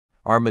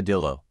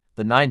Armadillo.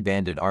 The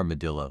nine-banded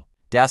armadillo,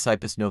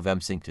 Dasypus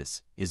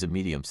novemcinctus, is a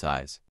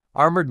medium-size,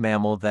 armored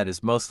mammal that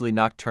is mostly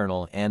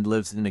nocturnal and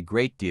lives in a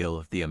great deal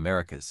of the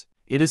Americas.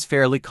 It is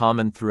fairly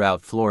common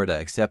throughout Florida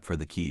except for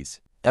the Keys,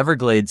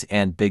 Everglades,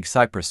 and Big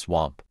Cypress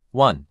Swamp.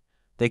 1.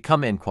 They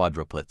come in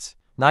quadruplets.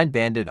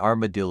 Nine-banded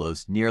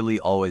armadillos nearly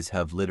always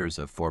have litters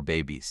of 4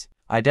 babies,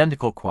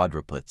 identical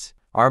quadruplets.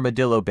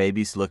 Armadillo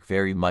babies look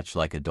very much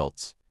like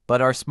adults,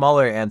 but are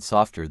smaller and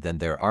softer than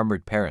their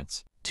armored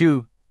parents.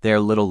 2. They are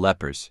little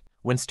lepers.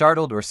 When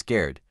startled or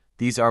scared,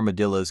 these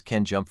armadillos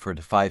can jump 4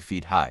 to 5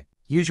 feet high.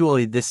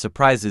 Usually this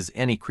surprises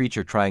any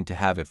creature trying to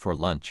have it for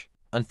lunch.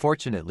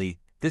 Unfortunately,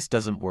 this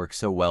doesn't work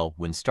so well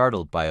when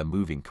startled by a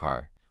moving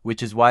car,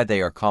 which is why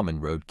they are common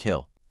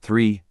roadkill.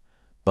 3.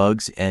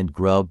 Bugs and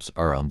grubs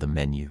are on the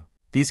menu.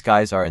 These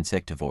guys are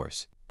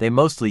insectivores. They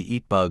mostly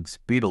eat bugs,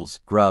 beetles,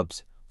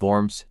 grubs,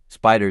 worms,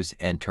 spiders,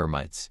 and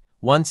termites.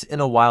 Once in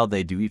a while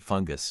they do eat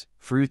fungus,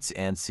 fruits,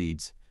 and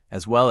seeds,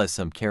 as well as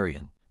some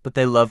carrion, but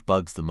they love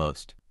bugs the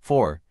most.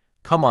 4.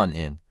 Come on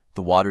in,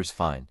 the water's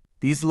fine.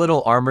 These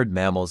little armored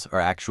mammals are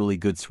actually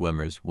good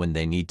swimmers when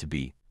they need to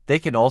be. They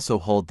can also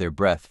hold their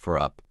breath for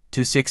up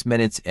to 6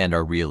 minutes and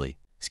are really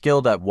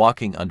skilled at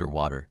walking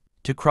underwater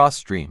to cross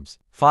streams.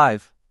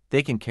 5.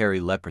 They can carry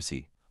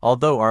leprosy.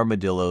 Although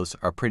armadillos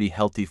are pretty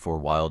healthy for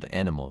wild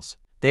animals,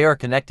 they are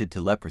connected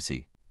to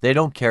leprosy. They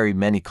don't carry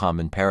many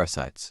common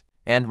parasites,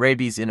 and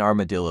rabies in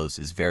armadillos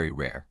is very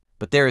rare,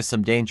 but there is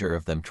some danger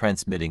of them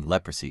transmitting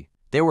leprosy.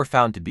 They were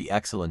found to be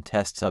excellent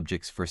test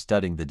subjects for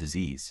studying the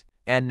disease,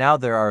 and now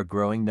there are a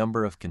growing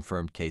number of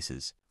confirmed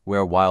cases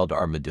where wild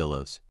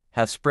armadillos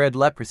have spread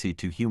leprosy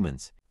to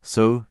humans.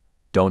 So,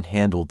 don't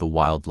handle the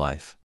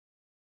wildlife.